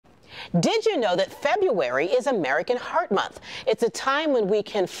Did you know that February is American Heart Month? It's a time when we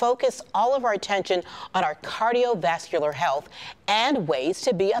can focus all of our attention on our cardiovascular health and ways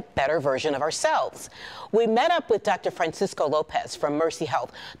to be a better version of ourselves. We met up with Dr. Francisco Lopez from Mercy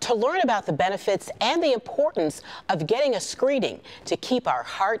Health to learn about the benefits and the importance of getting a screening to keep our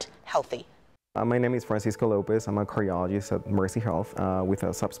heart healthy. My name is Francisco Lopez. I'm a cardiologist at Mercy Health with a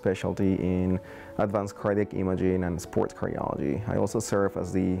subspecialty in advanced cardiac imaging and sports cardiology. I also serve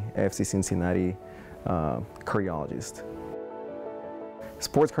as the FC Cincinnati cardiologist.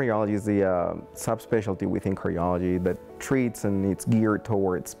 Sports cardiology is the subspecialty within cardiology that treats and it's geared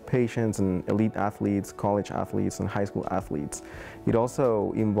towards patients and elite athletes, college athletes, and high school athletes. It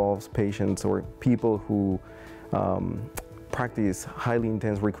also involves patients or people who practice highly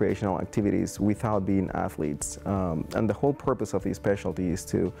intense recreational activities without being athletes. And the whole purpose of this specialty is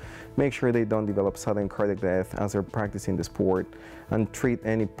to make sure they don't develop sudden cardiac death as they're practicing the sport and treat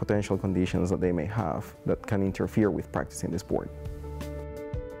any potential conditions that they may have that can interfere with practicing the sport.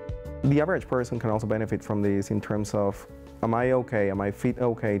 The average person can also benefit from this in terms of, am I okay, am I fit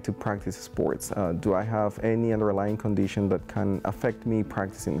okay to practice sports? Do I have any underlying condition that can affect me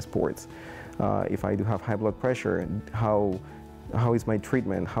practicing sports? If I do have high blood pressure, how is my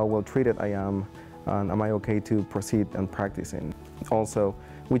treatment? How well treated I am? And am I okay to proceed and practicing? Also,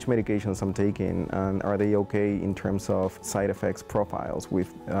 which medications I'm taking, and are they okay in terms of side effects profiles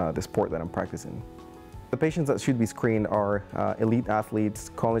with the sport that I'm practicing? The patients that should be screened are elite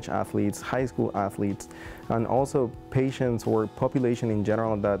athletes, college athletes, high school athletes, and also patients or population in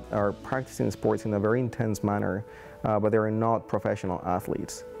general that are practicing sports in a very intense manner, but they are not professional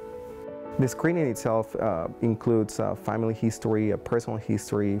athletes. The screening itself includes family history, a personal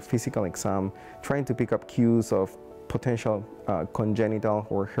history, physical exam, trying to pick up cues of potential congenital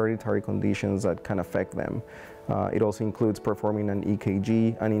or hereditary conditions that can affect them. It also includes performing an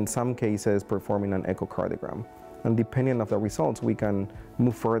EKG and in some cases performing an echocardiogram. And depending on the results, we can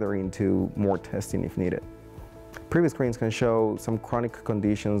move further into more testing if needed. Previous screens can show some chronic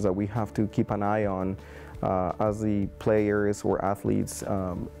conditions that we have to keep an eye on as the players or athletes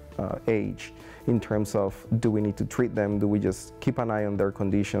age, in terms of, do we need to treat them, do we just keep an eye on their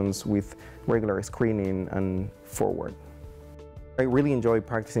conditions with regular screening and forward. I really enjoy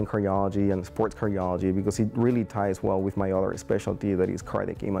practicing cardiology and sports cardiology because it really ties well with my other specialty, that is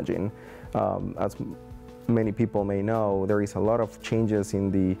cardiac imaging. As many people may know, there is a lot of changes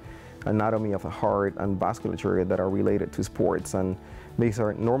in the anatomy of the heart and vasculature that are related to sports, and these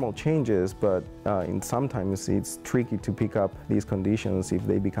are normal changes, but sometimes it's tricky to pick up these conditions if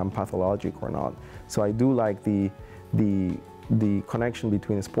they become pathologic or not. So I do like the connection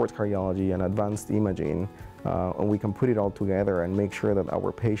between sports cardiology and advanced imaging, and we can put it all together and make sure that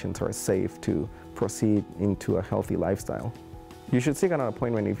our patients are safe to proceed into a healthy lifestyle. You should seek an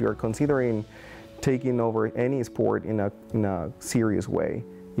appointment if you're considering taking over any sport in a serious way.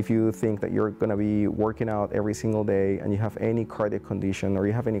 If you think that you're going to be working out every single day and you have any cardiac condition, or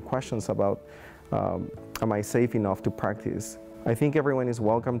you have any questions about, am I safe enough to practice? I think everyone is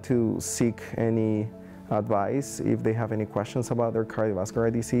welcome to seek any advice if they have any questions about their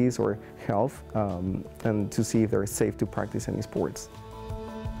cardiovascular disease or health, and to see if they're safe to practice any sports.